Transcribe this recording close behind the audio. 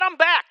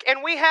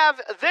and we have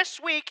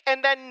this week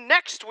and then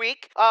next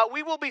week,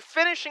 we will be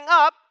finishing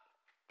up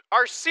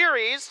our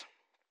series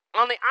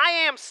on the I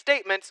am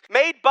statements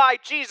made by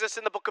Jesus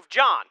in the book of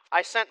John.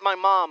 I sent my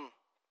mom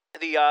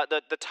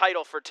the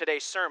title for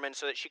today's sermon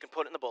so that she can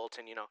put it in the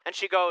bulletin, And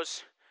she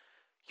goes,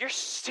 "You're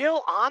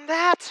still on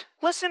that?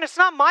 Listen, it's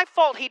not my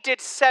fault he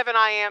did 7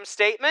 I am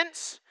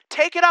statements.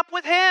 Take it up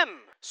with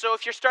him." So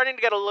if you're starting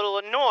to get a little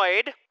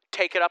annoyed,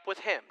 take it up with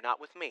him,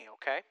 not with me,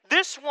 okay?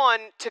 This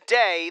one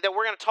today that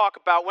we're going to talk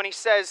about, when he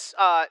says,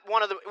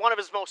 one of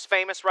his most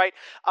famous, right?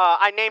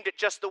 I named it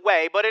just the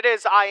way, but it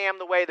is, "I am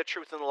the way, the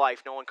truth, and the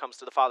life. No one comes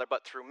to the Father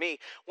but through me."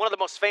 One of the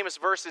most famous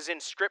verses in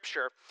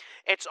Scripture.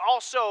 It's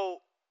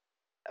also,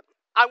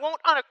 I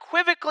won't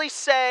unequivocally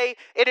say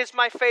it is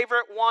my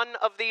favorite one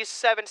of these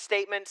 7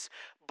 statements,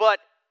 but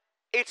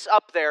it's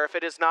up there if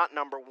it is not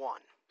number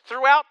 1.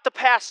 Throughout the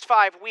past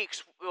 5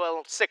 weeks,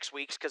 well, 6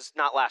 weeks, because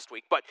not last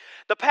week, but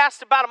the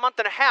past about a month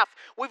and a half,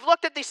 we've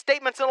looked at these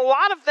statements, and a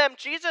lot of them,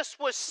 Jesus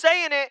was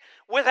saying it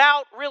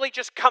without really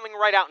just coming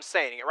right out and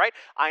saying it, right?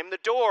 I am the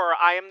door,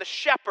 I am the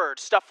shepherd,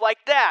 stuff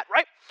like that,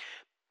 right?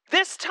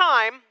 This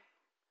time,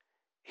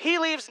 he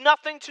leaves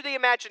nothing to the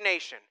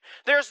imagination.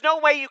 There's no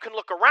way you can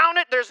look around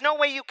it. There's no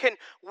way you can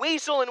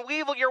weasel and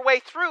weevil your way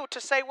through to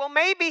say, well,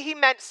 maybe he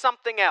meant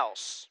something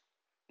else.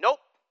 Nope.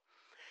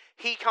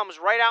 He comes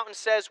right out and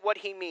says what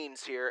he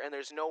means here, and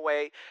there's no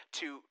way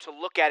to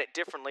look at it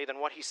differently than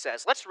what he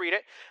says. Let's read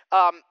it.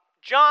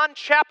 John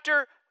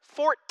chapter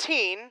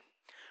 14,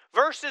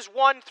 verses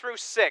 1 through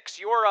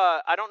 6.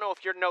 I don't know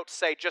if your notes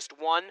say just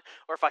 1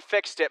 or if I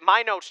fixed it.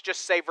 My notes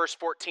just say verse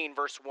 14,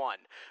 verse 1.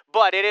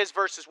 But it is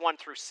verses 1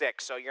 through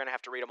 6, so you're going to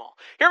have to read them all.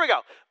 Here we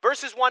go.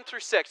 Verses 1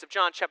 through 6 of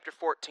John chapter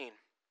 14.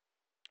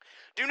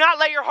 "Do not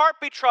let your heart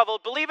be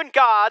troubled. Believe in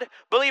God.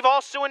 Believe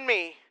also in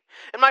me.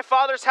 In my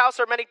Father's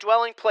house are many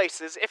dwelling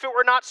places. If it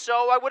were not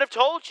so, I would have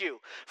told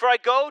you, for I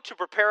go to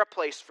prepare a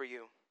place for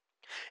you.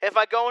 If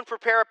I go and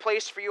prepare a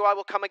place for you, I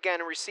will come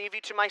again and receive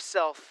you to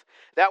myself,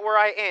 that where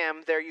I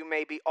am, there you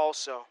may be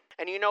also.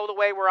 And you know the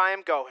way where I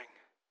am going."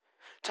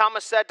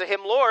 Thomas said to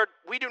him, "Lord,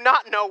 we do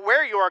not know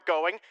where you are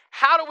going.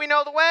 How do we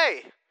know the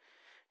way?"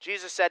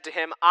 Jesus said to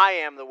him, "I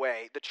am the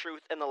way, the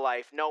truth, and the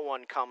life. No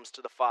one comes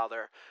to the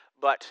Father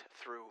but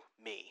through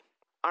me."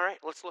 All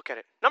right, let's look at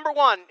it. Number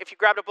 1, if you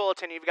grabbed a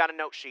bulletin, you've got a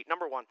note sheet.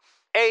 Number 1,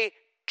 a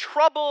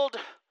troubled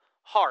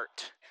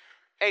heart.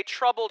 A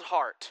troubled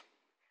heart.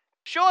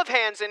 Show of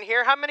hands in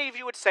here, how many of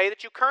you would say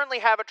that you currently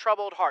have a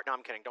troubled heart? No,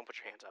 I'm kidding, don't put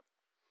your hands up.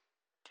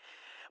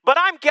 But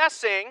I'm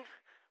guessing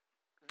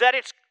that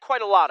it's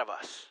quite a lot of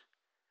us.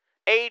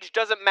 Age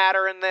doesn't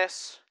matter in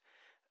this.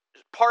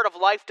 Part of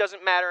life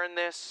doesn't matter in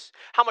this.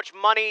 How much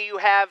money you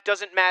have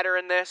doesn't matter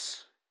in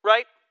this,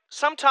 right?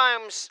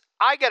 Sometimes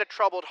I get a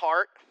troubled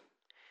heart,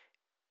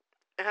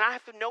 and I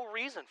have no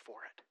reason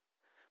for it.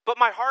 But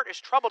my heart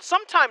is troubled.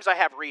 Sometimes I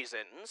have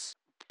reasons,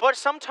 but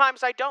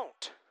sometimes I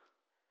don't.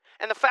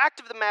 And the fact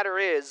of the matter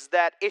is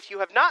that if you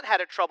have not had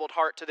a troubled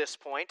heart to this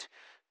point,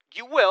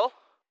 you will.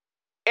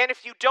 And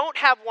if you don't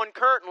have one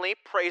currently,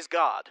 praise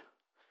God.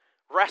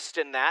 Rest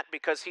in that,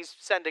 because he's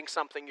sending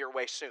something your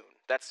way soon.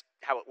 That's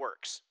how it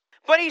works.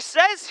 But he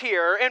says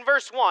here in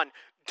verse 1,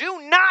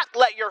 "Do not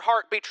let your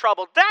heart be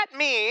troubled." That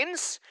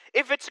means,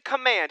 if it's a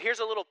command, here's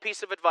a little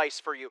piece of advice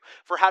for you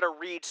for how to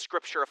read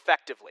Scripture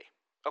effectively,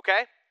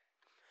 okay?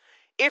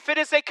 If it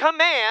is a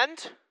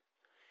command,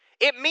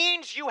 it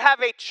means you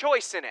have a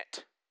choice in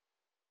it.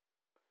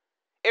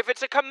 If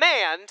it's a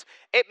command,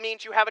 it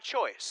means you have a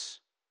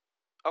choice,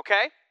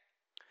 okay?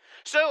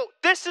 So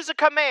this is a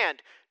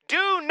command.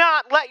 Do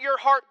not let your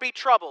heart be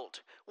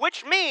troubled,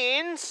 which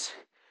means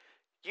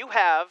you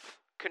have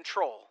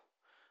control.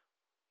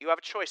 You have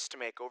a choice to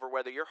make over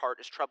whether your heart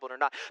is troubled or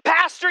not.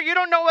 "Pastor, you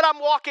don't know what I'm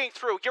walking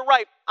through." You're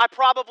right, I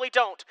probably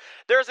don't.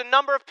 There's a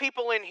number of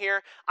people in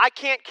here. I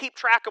can't keep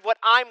track of what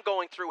I'm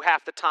going through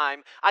half the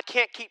time. I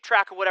can't keep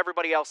track of what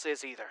everybody else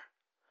is either.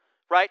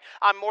 Right?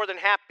 I'm more than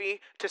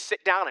happy to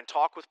sit down and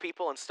talk with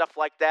people and stuff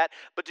like that,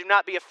 but do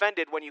not be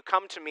offended when you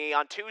come to me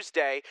on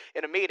Tuesday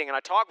in a meeting and I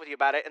talk with you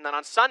about it, and then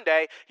on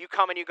Sunday you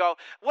come and you go,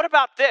 "What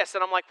about this?"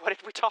 And I'm like, "What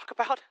did we talk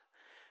about?"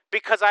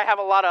 Because I have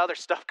a lot of other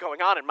stuff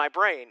going on in my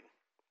brain.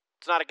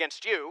 It's not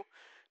against you.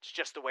 It's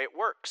just the way it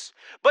works.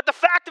 But the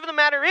fact of the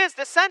matter is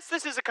that since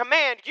this is a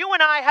command, you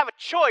and I have a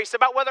choice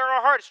about whether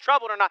our heart is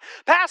troubled or not.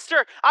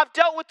 "Pastor, I've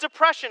dealt with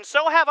depression.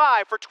 So have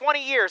I for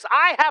 20 years.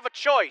 I have a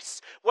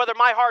choice whether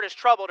my heart is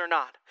troubled or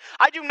not.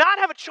 I do not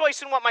have a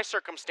choice in what my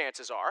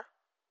circumstances are.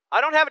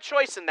 I don't have a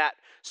choice in that.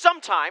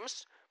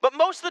 Sometimes, but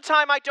most of the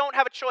time I don't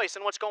have a choice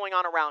in what's going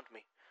on around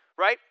me,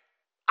 right?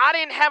 I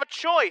didn't have a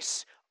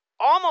choice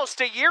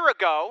almost a year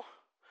ago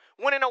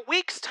when in a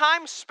week's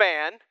time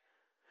span,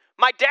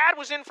 my dad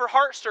was in for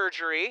heart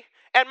surgery,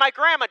 and my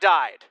grandma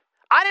died.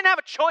 I didn't have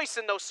a choice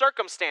in those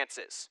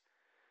circumstances,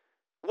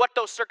 what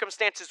those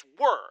circumstances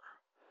were.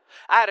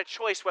 I had a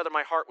choice whether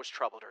my heart was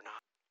troubled or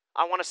not.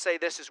 I want to say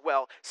this as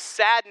well.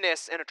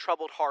 Sadness and a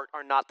troubled heart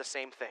are not the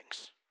same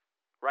things,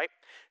 right?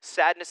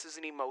 Sadness is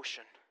an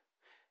emotion,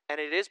 and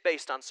it is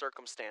based on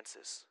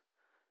circumstances.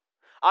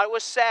 I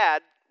was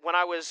sad when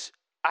I was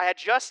I had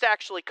just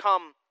actually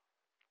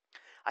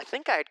I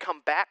think I had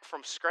come back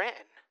from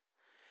Scranton,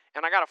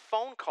 and I got a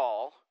phone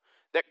call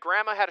that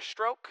Grandma had a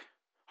stroke,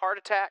 heart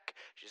attack.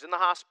 She's in the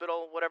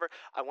hospital, whatever.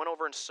 I went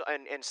over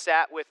and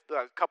sat with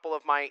a couple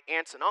of my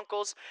aunts and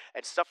uncles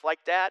and stuff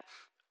like that.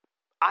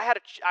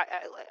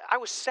 I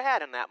was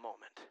sad in that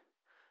moment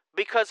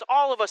because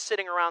all of us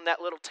sitting around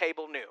that little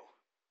table knew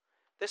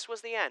this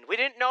was the end. We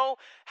didn't know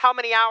how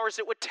many hours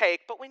it would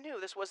take, but we knew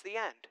this was the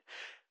end.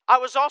 I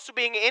was also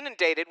being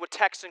inundated with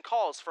texts and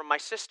calls from my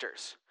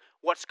sisters.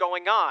 What's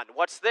going on?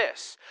 What's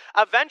this?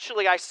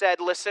 Eventually I said,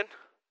 listen,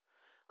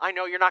 I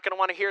know you're not going to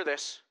want to hear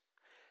this.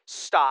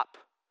 Stop.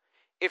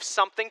 If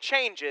something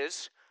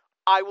changes,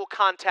 I will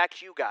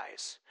contact you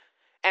guys.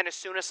 And as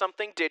soon as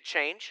something did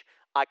change,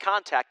 I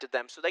contacted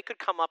them so they could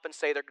come up and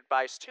say their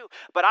goodbyes too.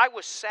 But I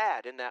was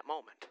sad in that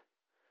moment.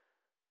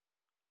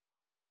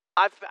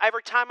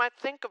 Every time I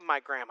think of my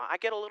grandma, I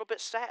get a little bit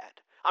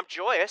sad. I'm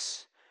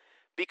joyous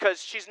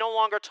because she's no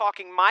longer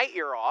talking my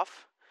ear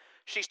off.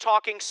 She's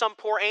talking some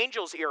poor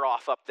angel's ear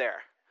off up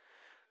there.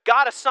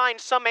 God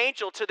assigned some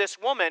angel to this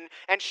woman,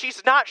 and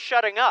she's not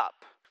shutting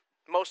up.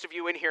 Most of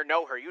you in here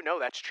know her. You know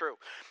that's true.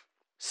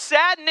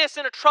 Sadness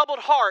and a troubled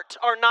heart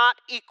are not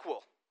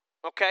equal,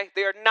 okay?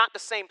 They are not the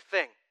same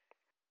thing.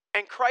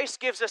 And Christ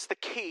gives us the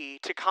key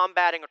to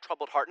combating a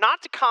troubled heart,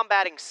 not to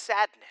combating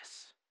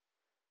sadness.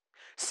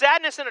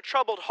 Sadness and a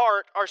troubled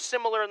heart are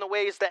similar in the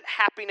ways that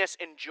happiness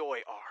and joy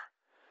are.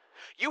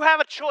 You have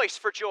a choice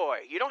for joy.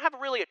 You don't have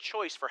really a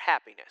choice for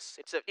happiness.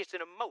 It's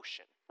an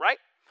emotion, right?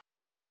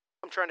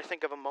 I'm trying to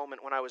think of a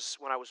moment when I was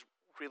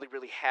really,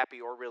 really happy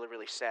or really,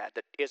 really sad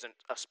that isn't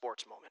a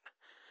sports moment.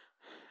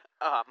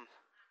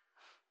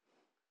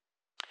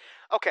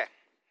 Okay.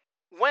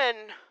 When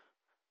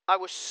I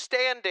was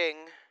standing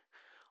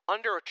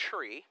under a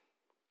tree,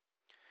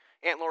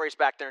 Aunt Lori's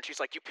back there and she's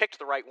like, you picked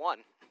the right one.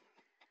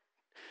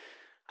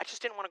 I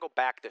just didn't want to go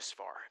back this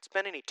far. It's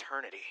been an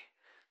eternity.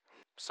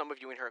 Some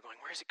of you in here are going,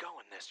 where's it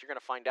going this? You're going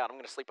to find out. I'm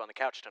going to sleep on the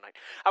couch tonight.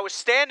 I was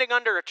standing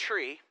under a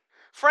tree.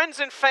 Friends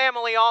and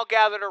family all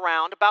gathered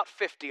around, about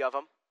 50 of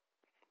them.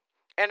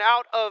 And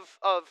out of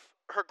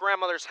her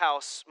grandmother's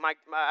house,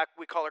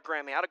 we call her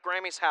Grammy, out of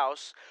Grammy's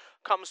house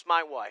comes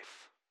my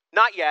wife.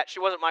 Not yet. She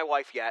wasn't my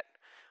wife yet.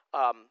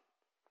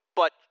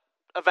 But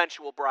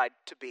eventual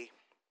bride-to-be.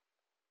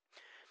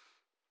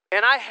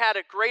 And I had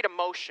a great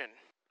emotion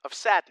of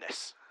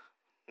sadness.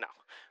 No.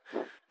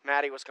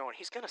 Maddie was going,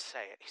 he's going to say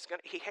it.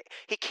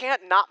 He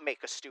can't not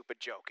make a stupid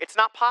joke. It's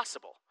not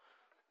possible.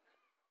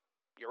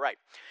 You're right.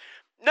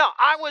 No,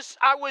 I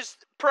was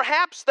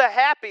perhaps the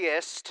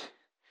happiest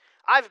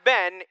I've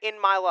been in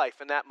my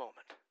life in that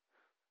moment.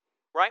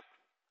 Right?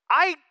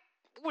 I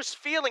was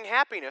feeling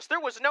happiness. There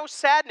was no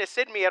sadness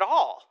in me at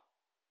all.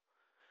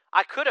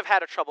 I could have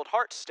had a troubled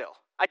heart still.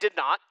 I did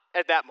not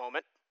at that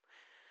moment.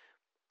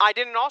 I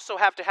didn't also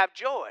have to have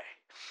joy.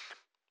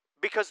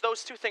 Because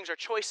those two things are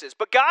choices.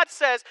 But God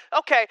says,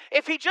 okay,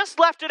 if he just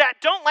left it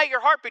at don't let your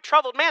heart be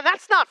troubled, man,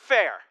 that's not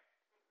fair.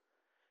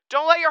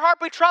 Don't let your heart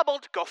be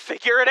troubled. Go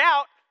figure it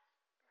out.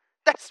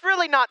 That's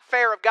really not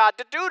fair of God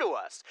to do to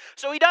us.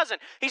 So he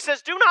doesn't. He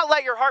says, do not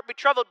let your heart be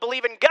troubled.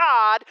 Believe in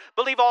God.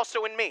 Believe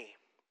also in me.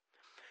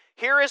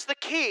 Here is the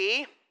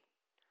key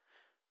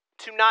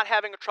to not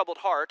having a troubled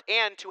heart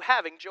and to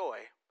having joy.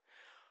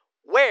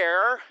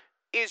 Where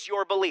is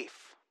your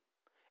belief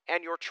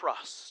and your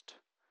trust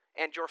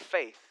and your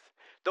faith?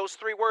 Those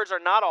three words are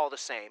not all the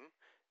same.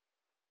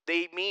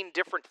 They mean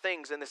different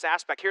things in this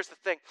aspect. Here's the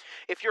thing.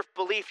 If your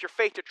belief, your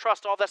faith, your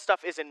trust, all that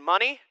stuff is in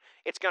money,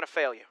 it's going to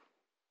fail you,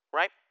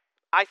 right?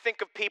 I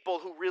think of people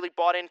who really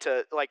bought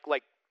into like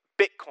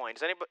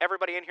Bitcoins.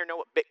 Everybody in here know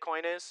what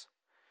Bitcoin is?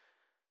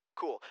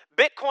 Cool.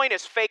 Bitcoin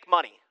is fake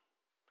money.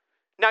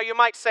 Now you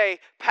might say,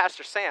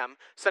 Pastor Sam,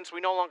 since we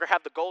no longer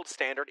have the gold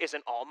standard,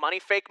 isn't all money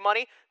fake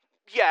money?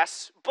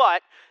 Yes,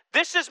 but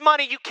this is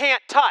money you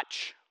can't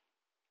touch.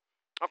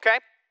 Okay?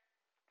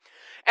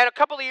 And a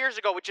couple of years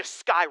ago, it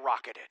just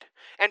skyrocketed.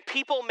 And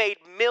people made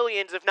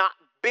millions, if not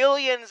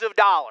billions of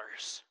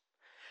dollars.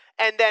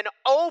 And then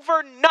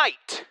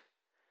overnight,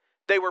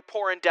 they were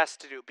poor and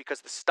destitute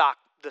because the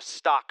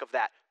stock of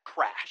that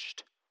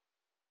crashed.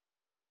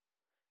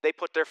 They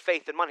put their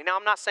faith in money. Now,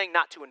 I'm not saying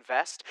not to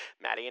invest.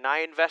 Maddie and I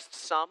invest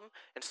some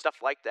and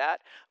stuff like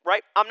that,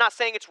 right? I'm not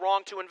saying it's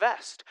wrong to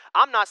invest.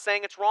 I'm not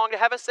saying it's wrong to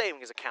have a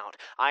savings account.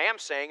 I am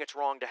saying it's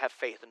wrong to have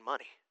faith in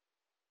money.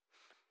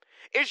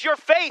 Is your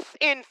faith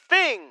in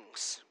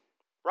things,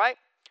 right?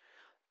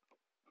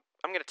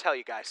 I'm going to tell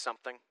you guys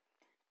something.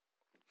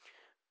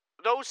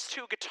 Those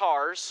two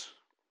guitars,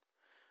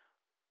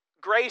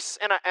 Grace,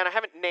 and I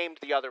haven't named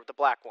the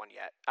black one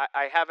yet.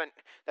 I haven't,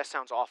 that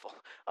sounds awful.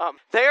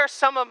 They are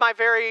some of my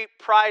very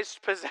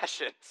prized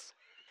possessions.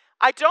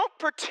 I don't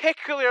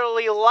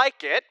particularly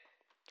like it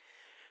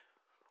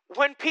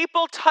when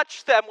people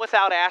touch them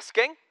without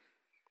asking,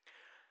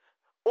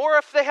 or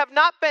if they have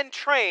not been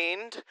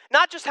trained,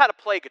 not just how to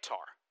play guitar,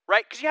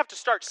 right? Because you have to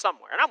start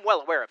somewhere, and I'm well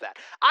aware of that.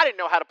 I didn't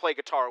know how to play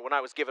guitar when I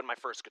was given my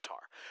first guitar.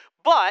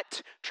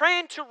 But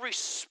trained to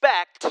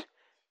respect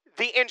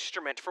the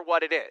instrument for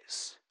what it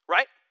is,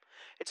 right?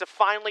 It's a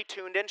finely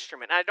tuned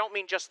instrument. And I don't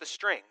mean just the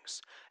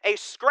strings. A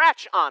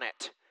scratch on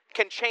it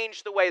can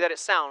change the way that it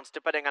sounds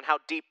depending on how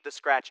deep the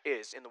scratch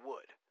is in the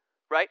wood,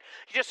 right?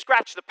 You just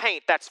scratch the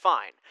paint, that's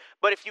fine.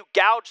 But if you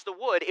gouge the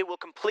wood, it will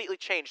completely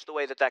change the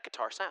way that that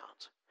guitar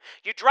sounds.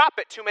 You drop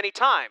it too many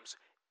times,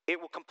 it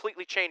will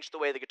completely change the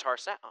way the guitar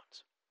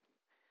sounds.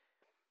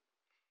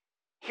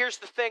 Here's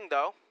the thing,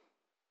 though.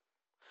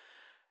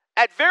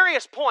 At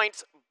various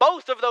points,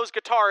 both of those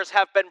guitars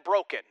have been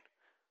broken.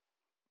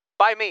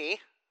 By me.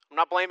 I'm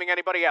not blaming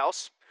anybody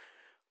else.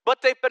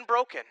 But they've been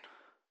broken.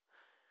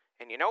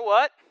 And you know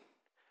what?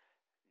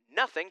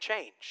 Nothing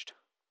changed.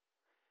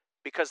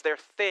 Because they're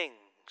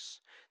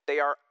things. They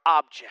are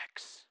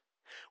objects.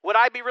 Would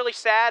I be really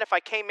sad if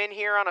I came in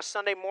here on a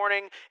Sunday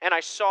morning and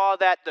I saw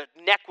that the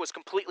neck was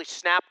completely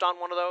snapped on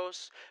one of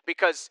those?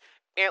 Because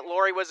Aunt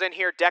Lori was in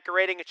here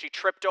decorating and she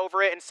tripped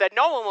over it and said,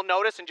 no one will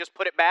notice, and just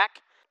put it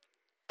back?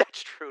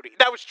 That's Trudy.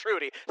 That was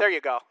Trudy. There you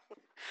go.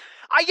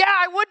 Yeah,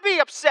 I would be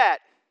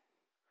upset.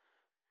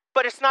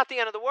 But it's not the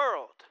end of the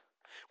world.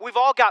 We've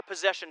all got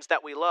possessions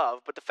that we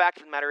love, but the fact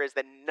of the matter is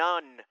that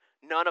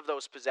none of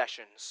those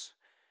possessions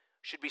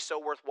should be so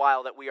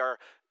worthwhile that we are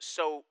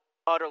so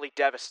utterly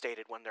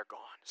devastated when they're gone.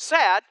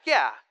 Sad,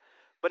 yeah,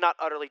 but not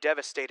utterly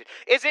devastated.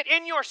 Is it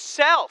in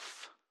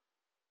yourself?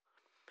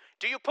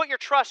 Do you put your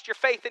trust, your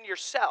faith in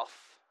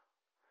yourself?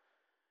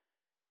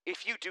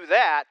 If you do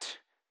that,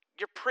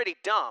 you're pretty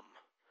dumb,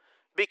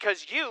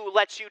 because you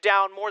lets you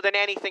down more than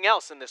anything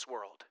else in this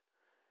world.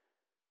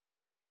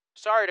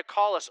 Sorry to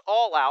call us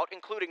all out,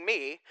 including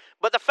me,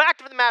 but the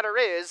fact of the matter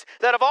is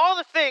that of all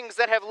the things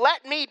that have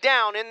let me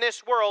down in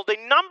this world, the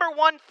number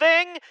one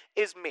thing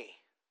is me.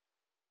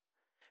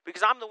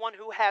 Because I'm the one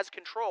who has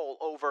control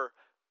over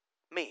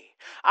me.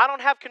 I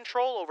don't have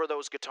control over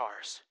those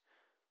guitars.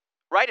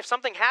 Right? If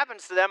something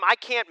happens to them, I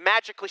can't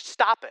magically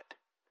stop it.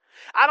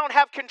 I don't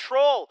have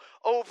control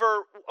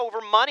over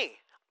money.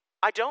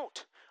 I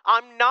don't.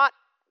 I'm not,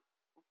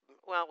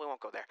 well, we won't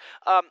go there.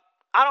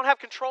 I don't have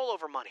control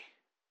over money.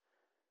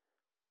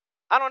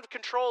 I don't have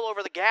control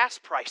over the gas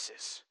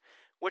prices,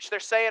 which they're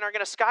saying are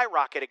going to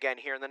skyrocket again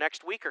here in the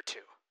next week or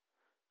two.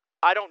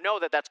 I don't know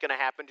that that's going to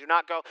happen. Do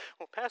not go,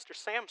 well, Pastor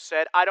Sam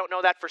said. I don't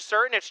know that for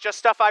certain. It's just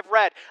stuff I've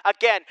read.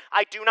 Again,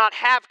 I do not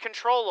have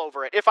control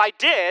over it. If I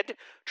did,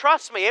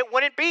 trust me, it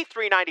wouldn't be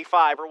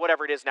 $3.95 or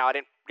whatever it is now. I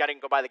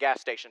didn't go by the gas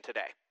station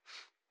today.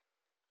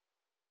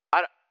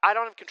 I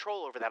don't have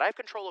control over that. I have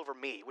control over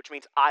me, which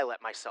means I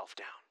let myself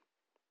down.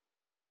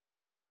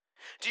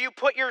 Do you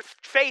put your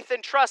faith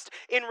and trust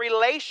in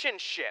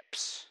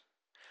relationships?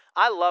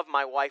 I love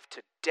my wife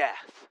to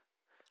death.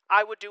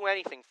 I would do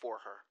anything for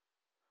her.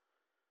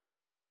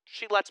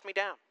 She lets me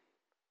down.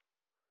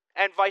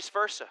 And vice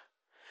versa.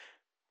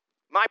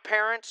 My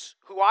parents,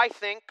 who I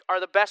think are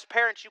the best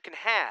parents you can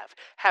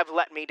have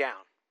let me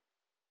down.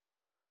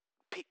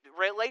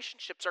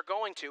 Relationships are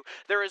going to.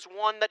 There is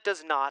one that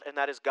does not, and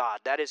that is God.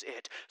 That is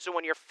it. So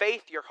when your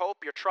faith, your hope,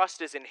 your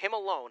trust is in Him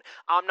alone,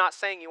 I'm not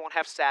saying you won't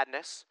have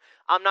sadness.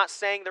 I'm not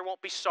saying there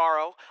won't be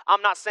sorrow.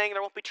 I'm not saying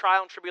there won't be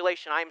trial and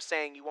tribulation. I am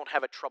saying you won't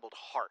have a troubled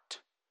heart.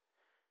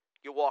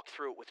 You'll walk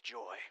through it with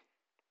joy.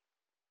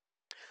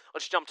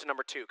 Let's jump to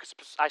number 2, because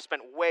I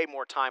spent way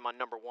more time on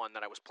number 1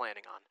 than I was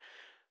planning on.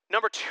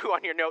 Number 2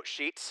 on your note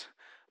sheets,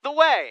 the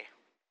way.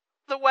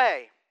 The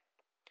way.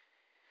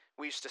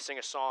 We used to sing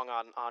a song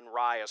on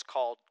Raya's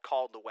called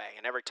The Way,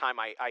 and every time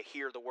I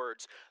hear the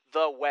words,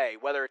 the way,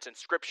 whether it's in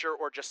scripture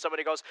or just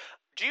somebody goes,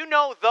 do you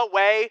know the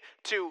way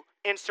to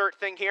insert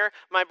thing here?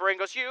 My brain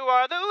goes, you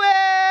are the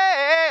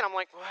way, and I'm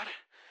like, what?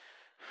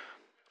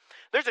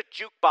 There's a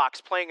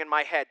jukebox playing in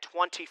my head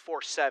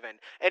 24/7,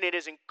 and it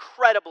is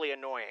incredibly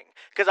annoying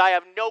because I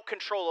have no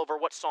control over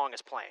what song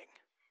is playing.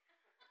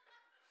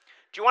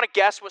 Do you want to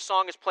guess what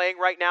song is playing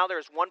right now? There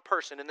is one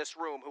person in this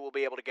room who will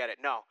be able to get it.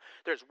 No,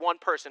 there's one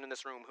person in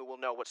this room who will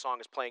know what song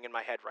is playing in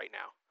my head right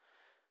now.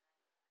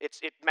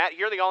 Matt,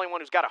 you're the only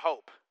one who's got a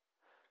hope.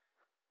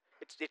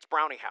 It's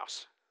Brownie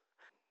House.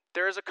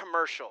 There is a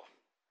commercial.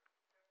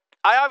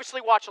 I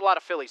obviously watch a lot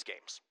of Phillies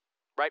games,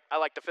 right? I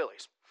like the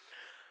Phillies.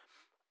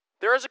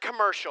 There is a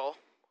commercial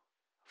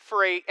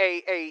for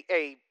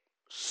a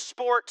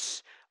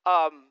sports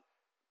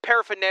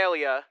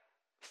paraphernalia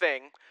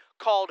thing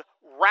called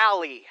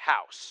Rally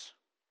House.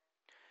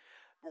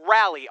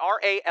 Rally,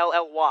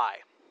 R-A-L-L-Y.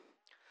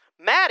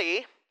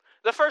 Maddie,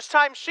 the first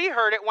time she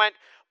heard it, went,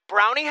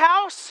 Brownie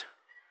House?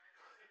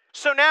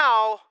 So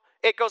now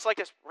it goes like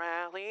this,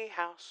 Rally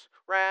House,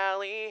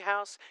 Rally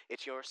House.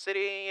 It's your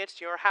city, it's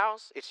your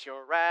house, it's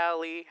your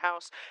Rally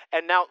House.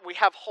 And now we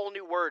have whole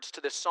new words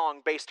to this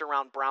song based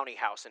around Brownie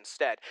House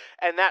instead.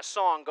 And that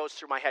song goes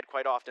through my head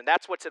quite often.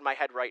 That's what's in my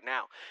head right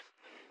now.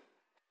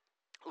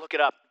 Look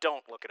it up.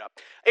 Don't look it up.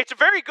 It's a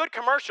very good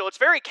commercial. It's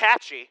very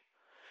catchy.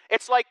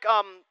 It's like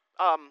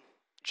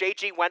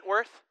J.G.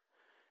 Wentworth.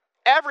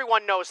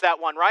 Everyone knows that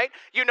one, right?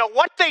 You know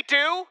what they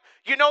do.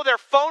 You know their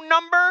phone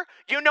number.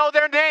 You know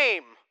their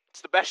name.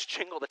 It's the best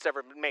jingle that's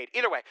ever been made.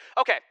 Either way.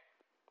 Okay.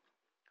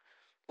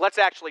 Let's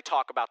actually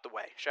talk about the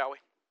way, shall we?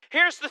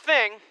 Here's the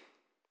thing.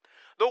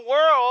 The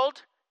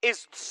world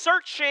is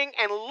searching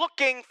and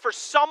looking for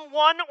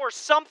someone or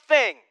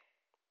something.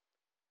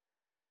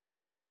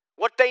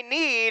 What they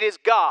need is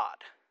God.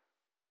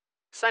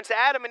 Since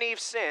Adam and Eve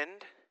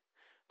sinned,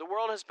 the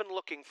world has been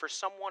looking for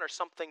someone or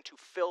something to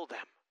fill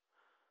them,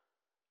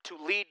 to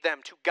lead them,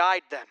 to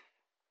guide them.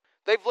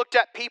 They've looked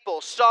at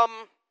people, some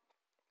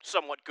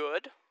somewhat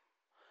good,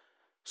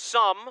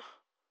 some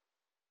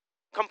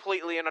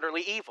completely and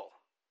utterly evil.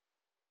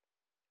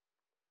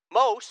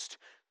 Most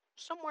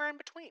somewhere in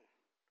between.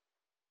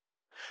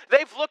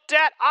 They've looked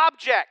at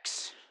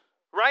objects,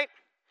 right?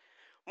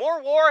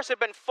 More wars have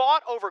been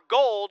fought over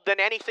gold than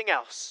anything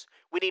else.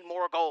 We need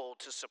more gold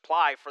to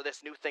supply for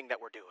this new thing that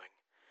we're doing.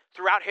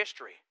 Throughout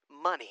history,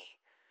 money.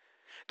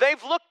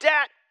 They've looked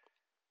at,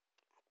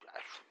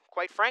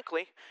 quite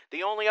frankly,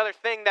 the only other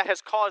thing that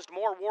has caused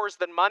more wars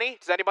than money.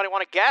 Does anybody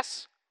want to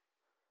guess?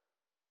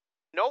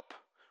 Nope.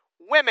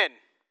 Women.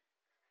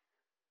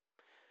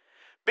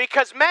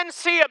 Because men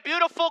see a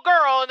beautiful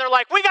girl and they're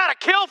like, we got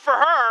to kill for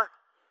her.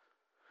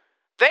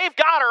 They've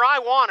got her, I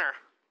want her.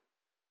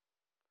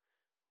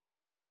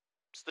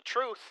 It's the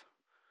truth.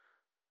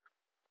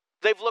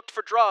 They've looked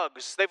for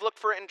drugs. They've looked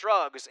for it in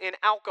drugs, in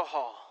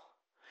alcohol,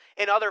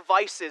 in other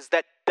vices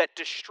that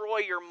destroy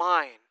your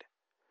mind.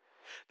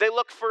 They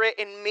look for it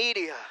in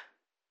media.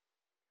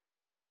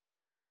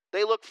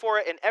 They look for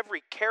it in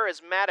every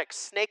charismatic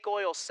snake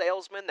oil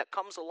salesman that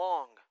comes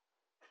along.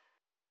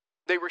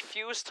 They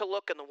refuse to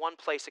look in the one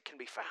place it can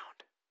be found.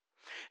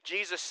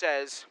 Jesus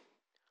says,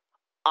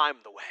 I'm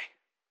the way.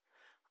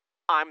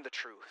 I'm the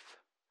truth.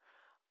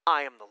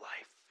 I am the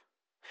life.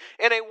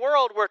 In a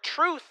world where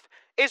truth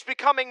is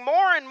becoming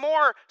more and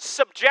more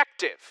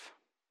subjective,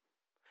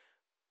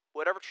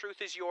 whatever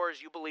truth is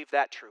yours, you believe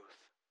that truth.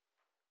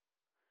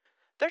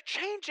 They're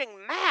changing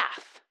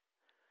math.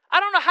 I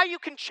don't know how you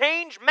can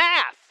change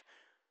math.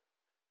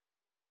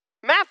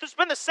 Math has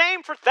been the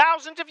same for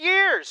thousands of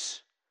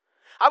years.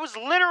 I was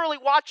literally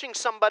watching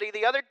somebody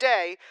the other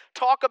day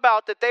talk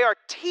about that they are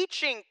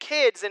teaching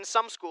kids in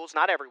some schools,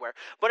 not everywhere,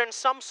 but in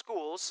some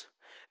schools,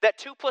 that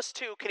 2 plus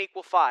 2 can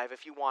equal 5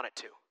 if you want it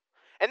to.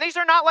 And these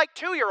are not like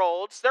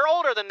 2-year-olds, they're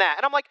older than that.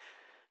 And I'm like,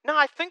 no,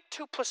 I think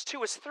 2 plus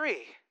 2 is 3.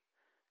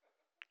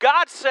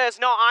 God says,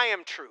 no, I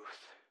am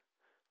truth.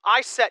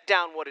 I set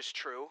down what is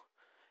true.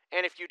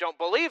 And if you don't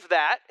believe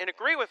that and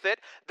agree with it,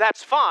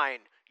 that's fine.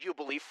 You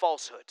believe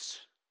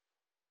falsehoods.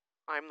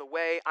 I am the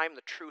way, I am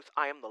the truth,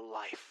 I am the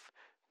life.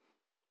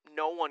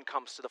 No one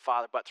comes to the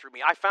Father but through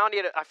me. I find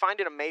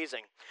it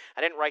amazing.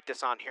 I didn't write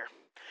this on here.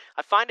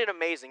 I find it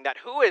amazing that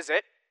who is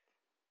it?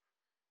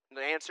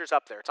 The answer's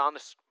up there.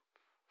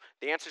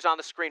 The answer's on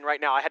the screen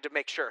right now. I had to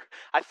make sure.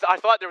 I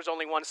thought there was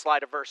only one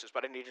slide of verses,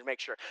 but I needed to make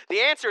sure.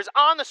 The answer is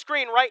on the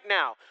screen right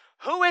now.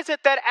 Who is it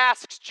that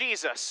asks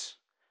Jesus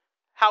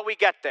how we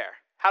get there?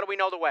 How do we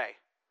know the way?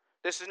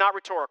 This is not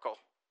rhetorical.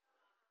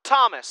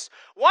 Thomas.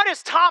 What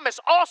is Thomas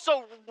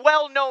also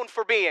well known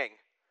for being?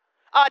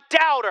 A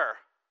doubter.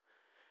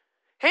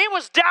 He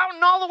was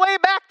doubting all the way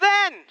back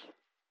then.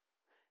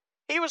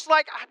 He was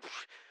like,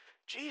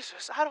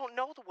 Jesus, I don't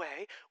know the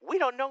way. We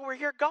don't know where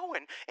you're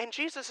going. And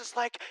Jesus is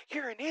like,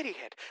 you're an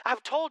idiot.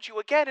 I've told you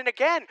again and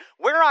again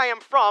where I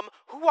am from,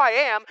 who I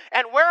am,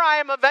 and where I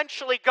am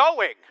eventually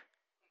going.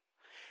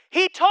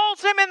 He told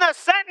him in the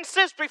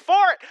sentences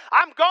before it,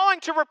 I'm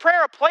going to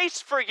prepare a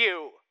place for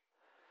you.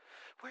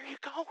 Where are you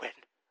going?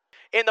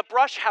 In the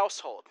Brush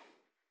household,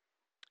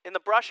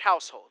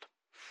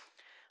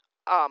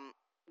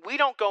 we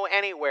don't go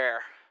anywhere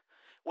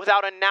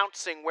without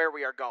announcing where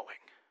we are going.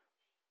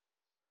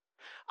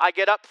 I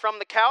get up from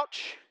the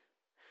couch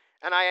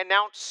and I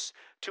announce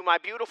to my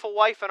beautiful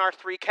wife and our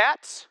 3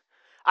 cats,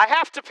 I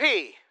have to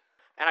pee.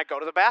 And I go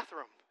to the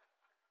bathroom.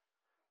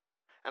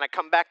 And I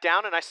come back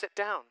down and I sit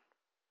down.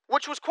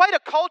 Which was quite a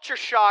culture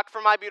shock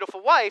for my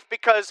beautiful wife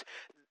because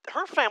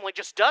her family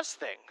just does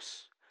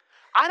things.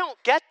 I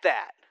don't get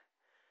that.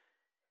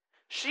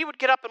 She would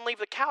get up and leave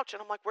the couch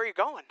and I'm like, where are you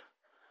going?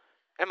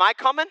 Am I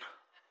coming?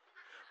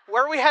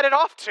 Where are we headed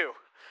off to?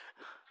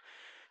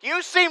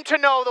 You seem to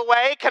know the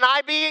way. Can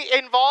I be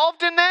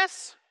involved in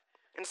this?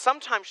 And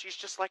sometimes she's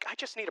just like, I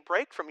just need a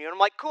break from you. And I'm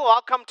like, cool,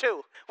 I'll come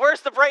too. Where's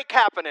the break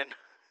happening?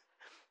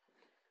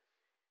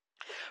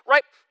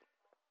 Right?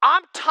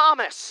 I'm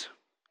Thomas.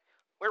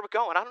 Where are we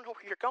going? I don't know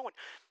where you're going.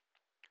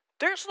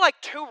 There's like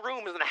 2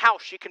 rooms in the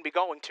house she can be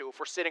going to if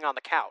we're sitting on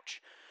the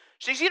couch.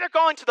 She's either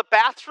going to the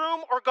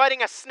bathroom or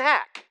getting a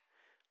snack.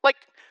 Like,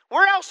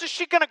 where else is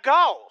she going to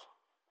go?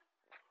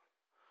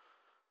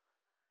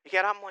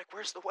 Yet I'm like,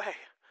 where's the way?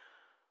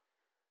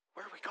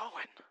 Where are we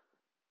going?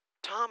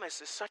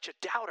 Thomas is such a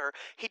doubter.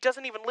 He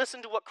doesn't even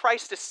listen to what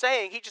Christ is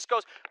saying. He just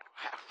goes,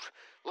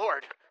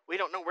 Lord, we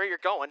don't know where you're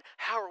going.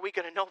 How are we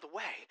going to know the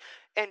way?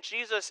 And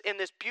Jesus, in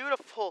this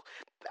beautiful,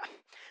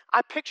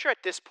 I picture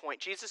at this point,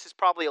 Jesus is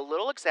probably a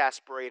little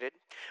exasperated,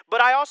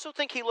 but I also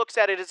think he looks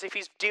at it as if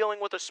he's dealing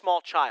with a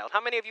small child.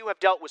 How many of you have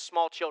dealt with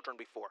small children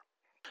before?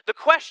 The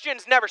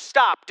questions never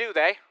stop, do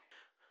they?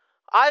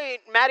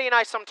 Maddie and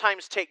I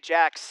sometimes take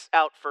Jax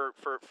out for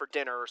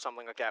dinner or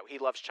something like that. He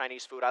loves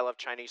Chinese food. I love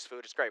Chinese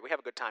food. It's great. We have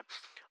a good time.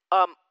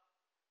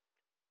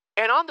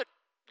 And on the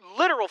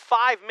literal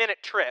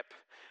 5-minute trip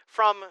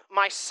from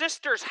my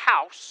sister's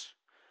house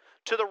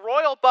to the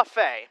Royal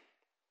Buffet,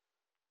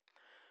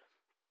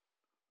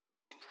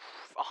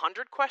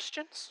 100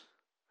 questions?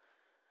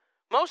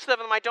 Most of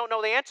them I don't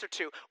know the answer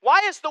to.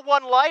 Why is the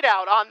one light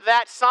out on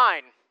that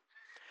sign?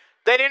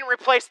 They didn't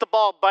replace the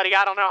bulb, buddy.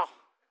 I don't know.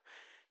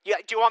 Yeah,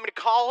 do you want me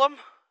to call them?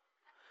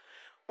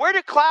 Where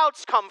do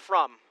clouds come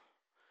from?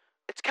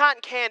 It's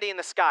cotton candy in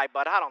the sky,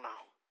 but I don't know.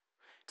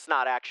 It's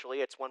not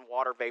actually. It's when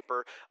water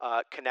vapor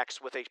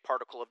connects with a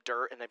particle of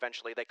dirt, and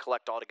eventually they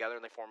collect all together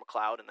and they form a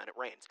cloud, and then it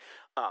rains.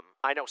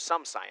 I know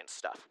some science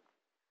stuff.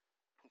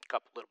 A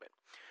little bit.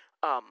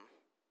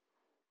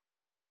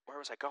 Where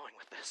was I going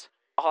with this?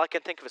 All I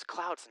can think of is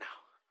clouds now.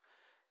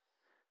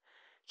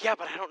 Yeah,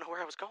 but I don't know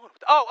where I was going with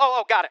it.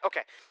 Oh, got it.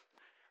 Okay.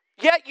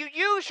 Yet you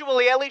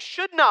usually, at least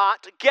should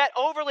not, get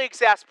overly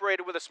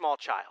exasperated with a small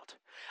child.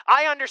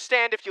 I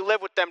understand if you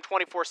live with them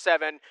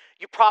 24/7,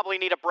 you probably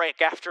need a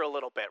break after a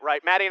little bit,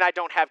 right? Maddie and I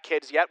don't have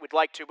kids yet. We'd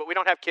like to, but we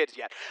don't have kids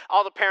yet.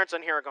 All the parents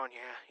on here are going,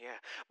 yeah.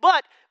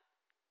 But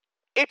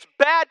it's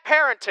bad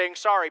parenting,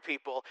 sorry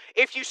people,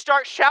 if you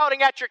start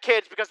shouting at your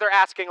kids because they're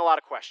asking a lot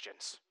of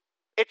questions.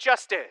 It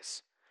just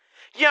is.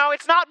 You know,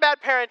 it's not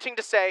bad parenting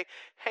to say,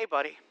 hey,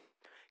 buddy,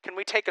 can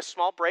we take a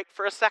small break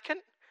for a second?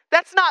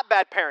 That's not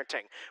bad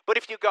parenting. But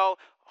if you go,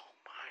 oh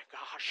my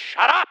gosh,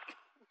 shut up!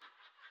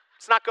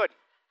 It's not good.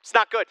 It's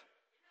not good.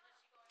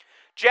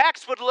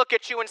 Jax would look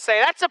at you and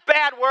say, that's a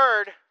bad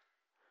word.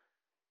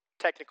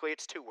 Technically,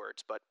 it's 2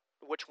 words, but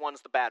which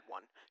one's the bad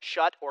one?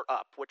 Shut or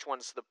up? Which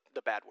one's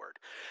the bad word?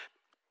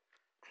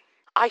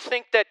 I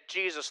think that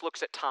Jesus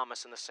looks at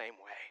Thomas in the same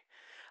way.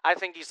 I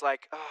think he's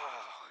like, oh,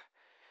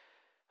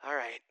 all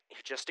right,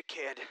 you're just a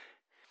kid.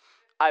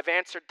 I've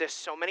answered this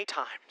so many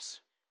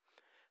times.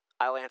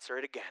 I'll answer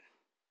it again.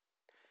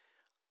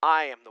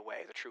 I am the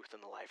way, the truth,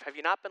 and the life. Have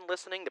you not been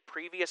listening the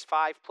previous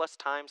 5+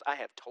 times I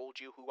have told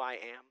you who I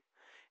am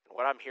and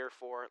what I'm here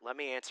for? Let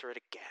me answer it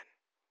again.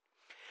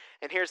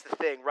 And here's the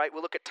thing, right? We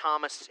look at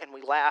Thomas and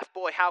we laugh.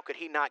 Boy, how could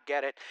he not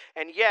get it?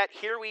 And yet,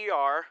 here we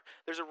are.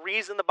 There's a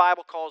reason the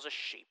Bible calls us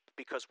sheep,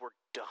 because we're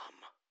dumb.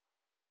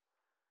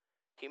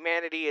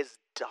 Humanity is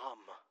dumb.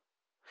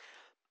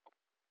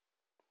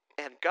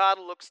 And God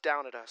looks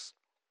down at us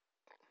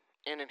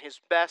and in his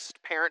best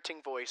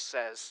parenting voice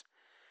says,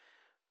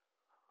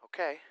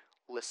 okay,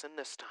 listen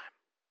this time.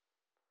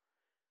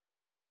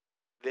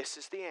 This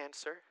is the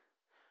answer.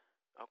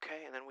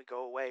 Okay, and then we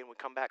go away and we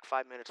come back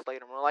 5 minutes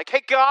later and we're like,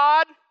 hey,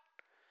 God,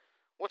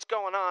 what's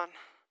going on? And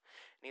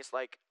he's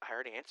like, I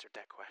already answered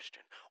that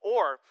question.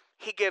 Or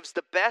he gives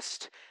the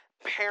best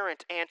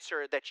parent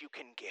answer that you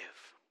can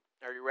give.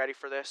 Are you ready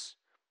for this?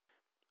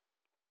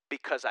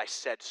 Because I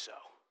said so.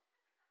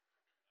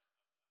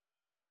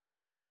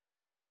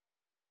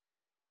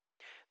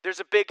 There's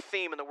a big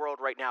theme in the world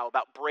right now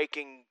about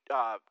breaking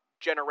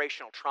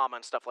generational trauma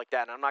and stuff like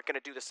that. And I'm not going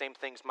to do the same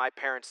things my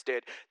parents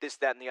did, this,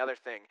 that, and the other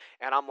thing.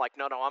 And I'm like,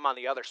 no, I'm on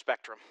the other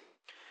spectrum.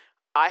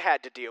 I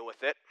had to deal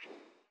with it,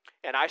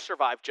 and I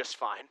survived just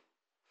fine.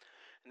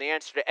 And the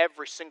answer to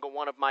every single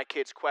one of my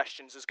kids'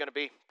 questions is going to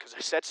be, because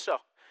I said so.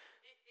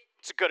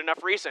 It's a good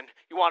enough reason.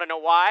 You want to know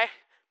why?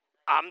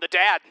 I'm the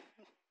dad,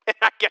 and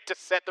I get to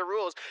set the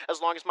rules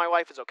as long as my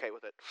wife is okay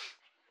with it.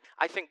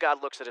 I think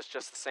God looks at us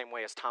just the same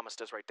way as Thomas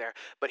does right there.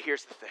 But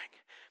here's the thing.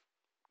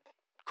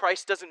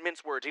 Christ doesn't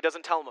mince words. He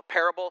doesn't tell him a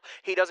parable.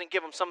 He doesn't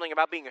give him something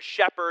about being a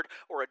shepherd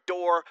or a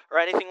door or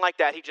anything like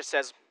that. He just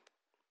says,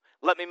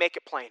 let me make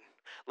it plain.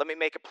 Let me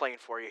make it plain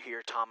for you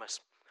here,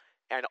 Thomas,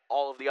 and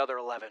all of the other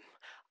 11.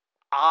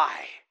 I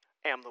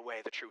am the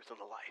way, the truth, and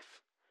the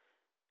life.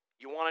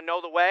 You want to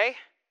know the way?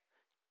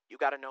 You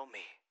got to know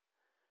me.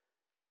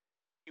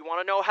 You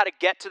want to know how to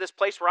get to this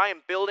place where I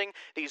am building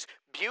these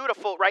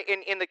beautiful, right,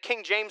 in the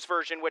King James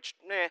Version, which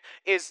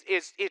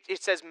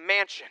it says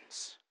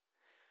mansions.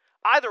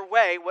 Either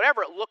way,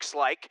 whatever it looks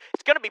like,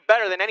 it's going to be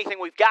better than anything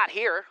we've got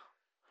here.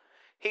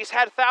 He's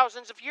had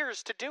thousands of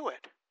years to do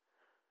it.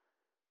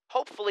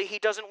 Hopefully he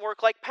doesn't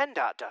work like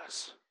PennDOT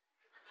does.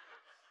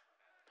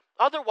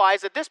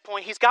 Otherwise, at this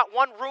point, he's got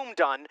one room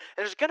done, and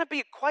there's going to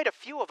be quite a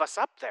few of us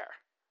up there.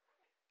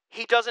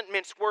 He doesn't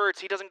mince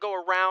words. He doesn't go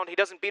around. He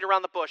doesn't beat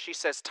around the bush. He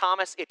says,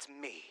 Thomas, it's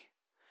me.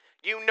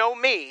 You know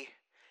me,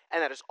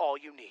 and that is all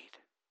you need.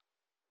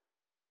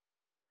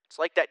 It's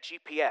like that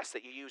GPS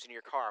that you use in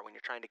your car when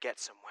you're trying to get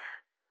somewhere.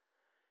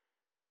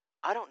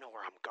 I don't know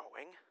where I'm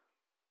going.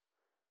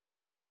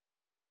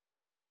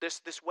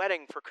 This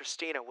wedding for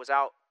Christina was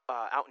out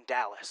in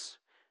Dallas,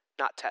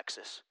 not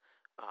Texas.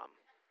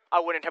 I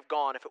wouldn't have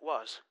gone if it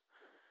was.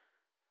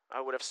 I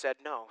would have said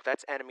no.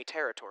 That's enemy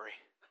territory.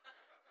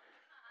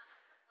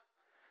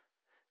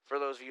 For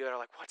those of you that are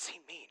like, what's he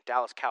mean?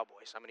 Dallas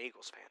Cowboys. I'm an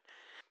Eagles fan.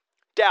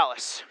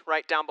 Dallas,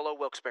 right down below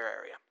Wilkes-Barre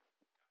area.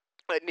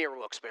 Near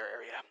Wilkes-Barre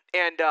area.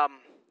 And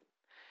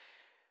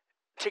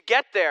to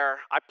get there,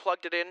 I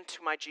plugged it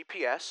into my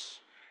GPS.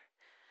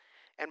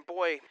 And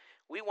boy,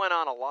 we went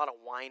on a lot of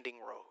winding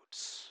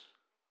roads.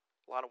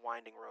 A lot of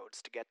winding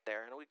roads to get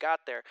there. And we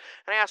got there.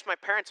 And I asked my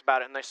parents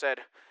about it, and they said,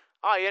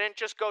 Oh, you didn't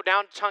just go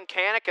down to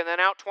Tunkhannock and then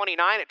out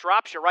 29? It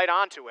drops you right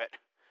onto it.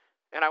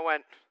 And I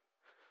went,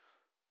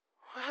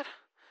 what?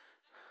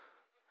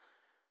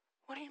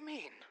 What do you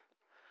mean?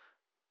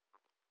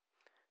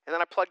 And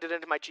then I plugged it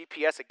into my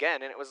GPS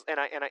again, and it was,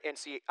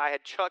 I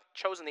had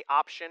chosen the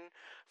option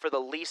for the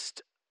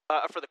least,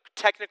 for the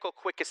technical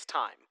quickest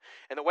time.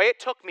 And the way it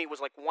took me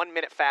was like 1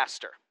 minute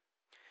faster.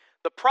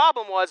 The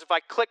problem was if I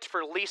clicked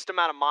for least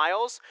amount of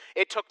miles,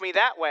 it took me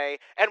that way,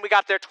 and we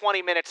got there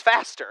 20 minutes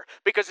faster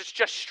because it's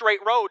just straight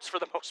roads for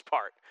the most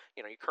part.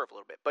 You know, you curve a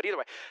little bit, but either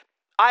way,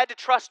 I had to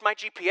trust my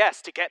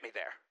GPS to get me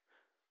there.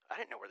 I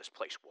didn't know where this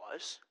place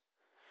was.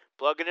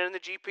 Plug it in the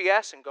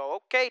GPS and go,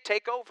 okay,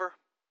 take over.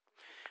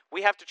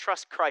 We have to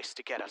trust Christ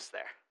to get us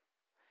there.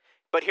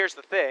 But here's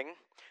the thing.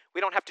 We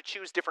don't have to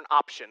choose different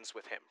options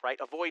with him, right?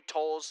 Avoid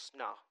tolls,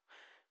 no.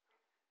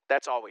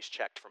 That's always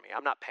checked for me.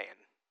 I'm not paying.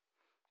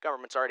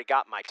 Government's already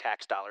got my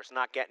tax dollars,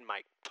 not getting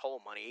my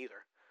toll money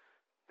either.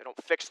 They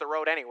don't fix the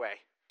road anyway.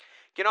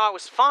 You know, I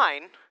was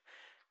fine,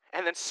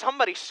 and then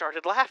somebody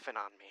started laughing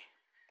on me.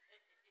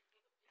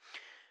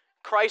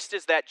 Christ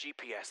is that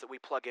GPS that we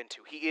plug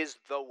into. He is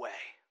the way.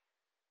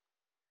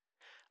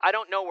 I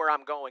don't know where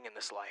I'm going in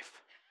this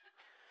life.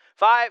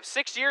 5,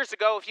 6 years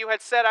ago, if you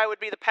had said I would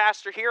be the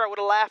pastor here, I would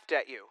have laughed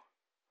at you.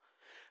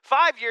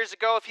 5 years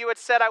ago, if you had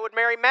said I would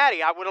marry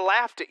Maddie, I would have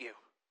laughed at you.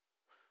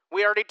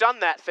 We already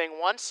done that thing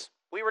once.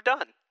 We were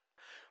done.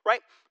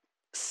 Right?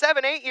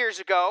 7, 8 years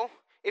ago,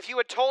 if you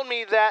had told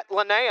me that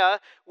Linnea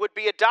would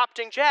be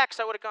adopting Jax,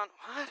 I would have gone,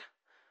 what?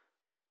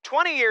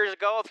 20 years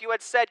ago, if you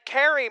had said,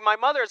 Carrie, my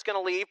mother is going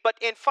to leave, but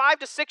in 5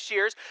 to 6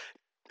 years,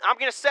 I'm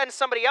going to send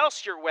somebody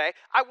else your way,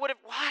 I would have,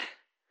 what?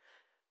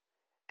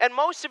 And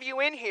most of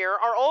you in here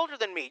are older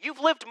than me. You've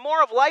lived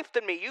more of life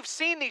than me. You've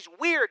seen these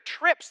weird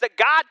trips that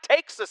God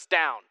takes us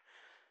down.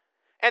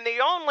 And the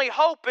only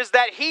hope is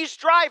that he's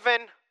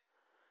driving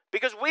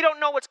because we don't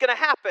know what's going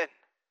to happen.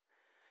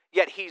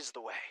 Yet he's the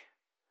way.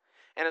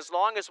 And as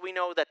long as we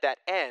know that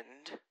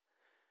end,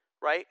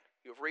 right,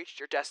 you've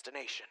reached your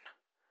destination.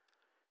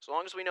 As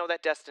long as we know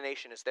that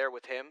destination is there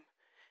with him,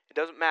 it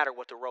doesn't matter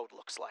what the road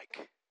looks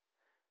like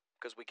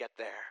because we get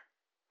there.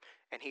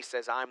 And he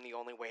says, I'm the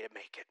only way to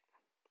make it.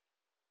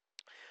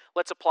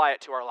 Let's apply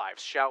it to our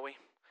lives, shall we?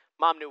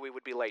 Mom knew we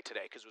would be late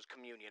today because it was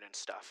communion and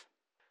stuff.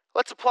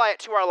 Let's apply it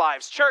to our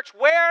lives. Church,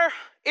 where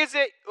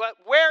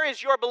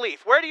is your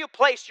belief? Where do you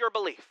place your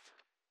belief,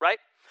 right?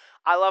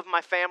 I love my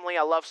family.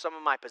 I love some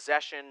of my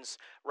possessions,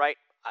 right?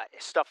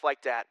 Stuff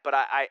like that. But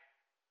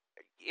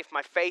if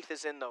my faith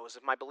is in those,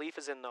 if my belief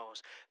is in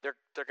those,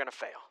 they're going to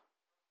fail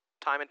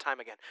time and time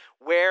again.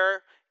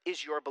 Where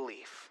is your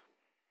belief?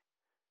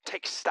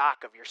 Take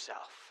stock of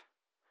yourself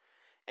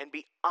and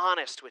be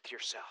honest with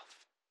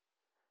yourself.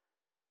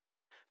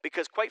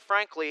 Because quite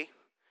frankly,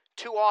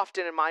 too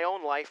often in my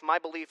own life, my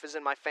belief is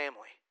in my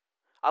family.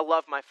 I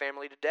love my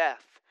family to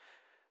death.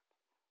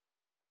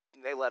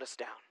 They let us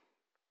down.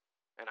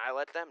 And I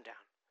let them down.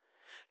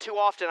 Too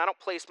often, I don't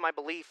place my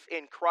belief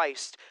in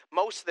Christ.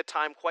 Most of the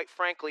time, quite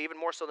frankly, even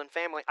more so than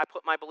family, I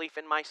put my belief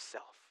in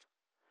myself.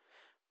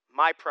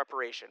 My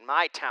preparation,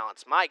 my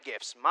talents, my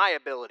gifts, my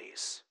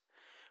abilities.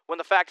 When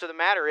the fact of the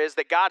matter is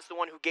that God's the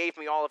one who gave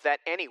me all of that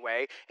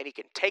anyway, and he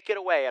can take it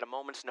away at a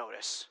moment's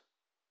notice.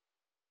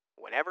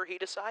 Whenever he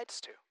decides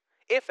to.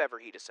 If ever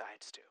he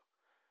decides to.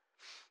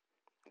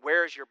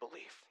 Where is your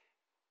belief?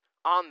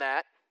 On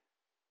that,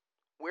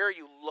 where are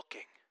you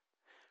looking?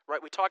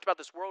 Right, we talked about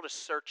this world is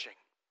searching.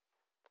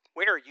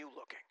 Where are you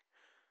looking?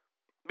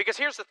 Because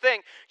here's the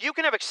thing, you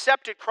can have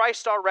accepted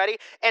Christ already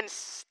and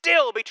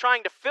still be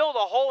trying to fill the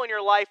hole in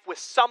your life with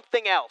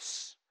something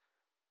else.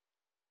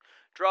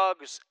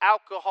 Drugs,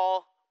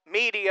 alcohol,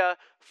 media,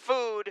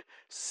 food,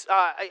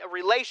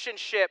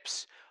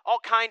 relationships, all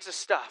kinds of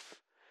stuff.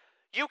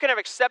 You can have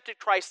accepted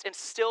Christ and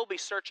still be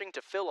searching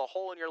to fill a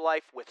hole in your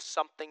life with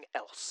something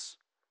else.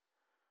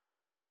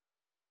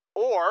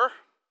 Or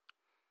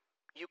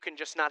you can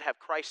just not have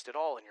Christ at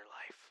all in your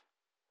life.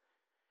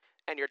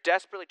 And you're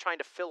desperately trying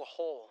to fill a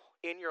hole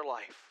in your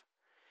life.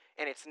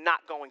 And it's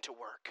not going to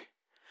work.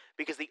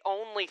 Because the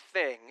only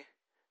thing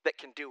that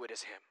can do it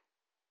is him.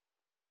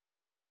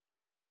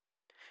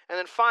 And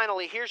then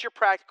finally, here's your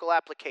practical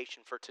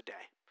application for today.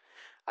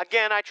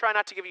 Again, I try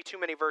not to give you too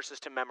many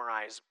verses to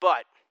memorize,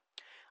 but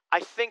I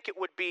think it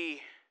would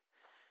be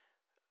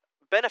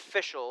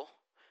beneficial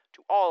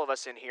to all of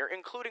us in here,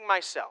 including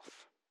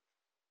myself,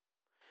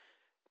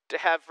 to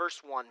have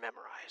verse 1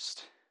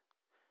 memorized.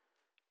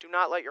 Do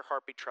not let your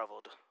heart be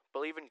troubled.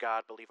 Believe in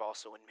God, believe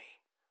also in me.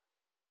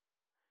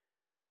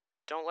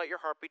 Don't let your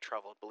heart be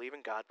troubled. Believe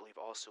in God, believe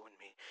also in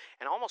me.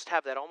 And almost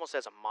have that almost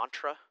as a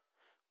mantra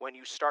when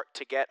you start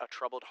to get a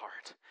troubled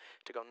heart.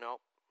 To go, no,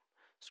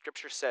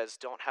 Scripture says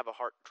don't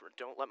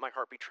let my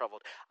heart be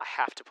troubled. I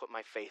have to put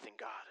my faith in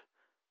God.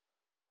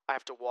 I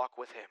have to walk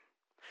with him.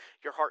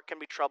 Your heart can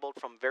be troubled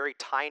from very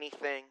tiny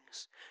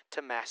things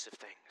to massive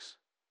things.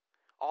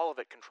 All of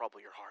it can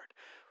trouble your heart.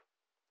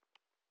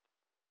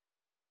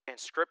 And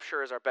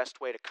Scripture is our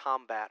best way to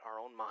combat our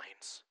own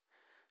minds.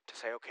 To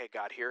say, okay,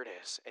 God, here it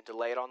is. And to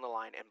lay it on the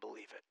line and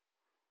believe it.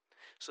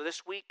 So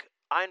this week,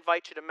 I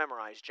invite you to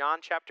memorize John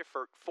chapter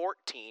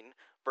 14,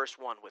 verse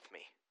 1 with me.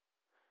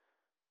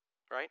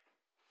 Right?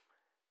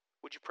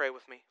 Would you pray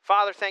with me?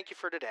 Father, thank you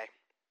for today.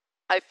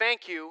 I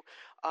thank you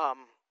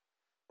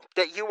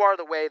that you are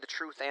the way, the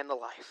truth, and the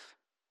life.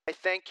 I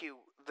thank you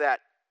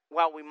that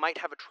while we might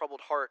have a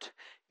troubled heart,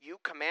 you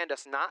command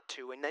us not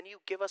to, and then you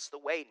give us the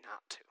way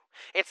not to.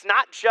 It's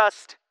not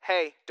just,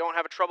 hey, don't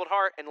have a troubled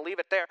heart and leave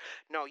it there.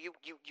 No, you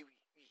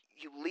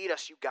lead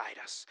us, you guide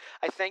us.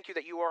 I thank you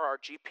that you are our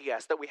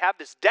GPS, that we have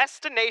this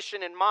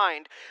destination in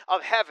mind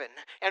of heaven,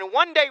 and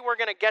one day we're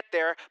going to get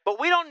there, but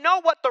we don't know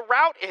what the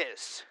route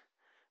is,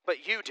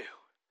 but you do.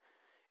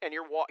 And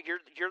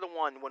you're the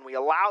one, when we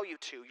allow you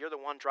to, you're the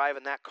one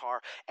driving that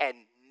car, and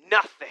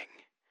nothing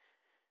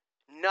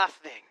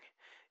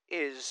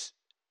is,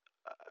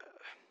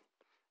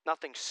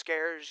 nothing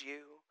scares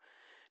you,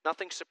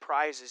 nothing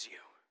surprises you.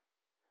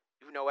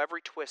 You know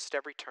every twist,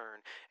 every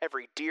turn,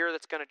 every deer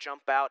that's going to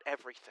jump out,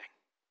 everything.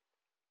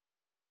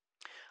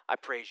 I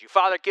praise you.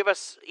 Father, give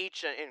us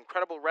each an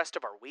incredible rest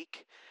of our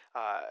week.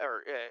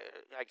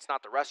 It's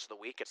not the rest of the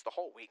week, it's the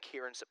whole week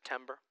here in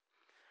September.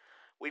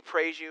 We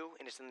praise you,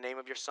 and it's in the name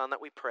of your Son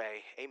that we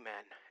pray.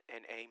 Amen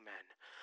and amen.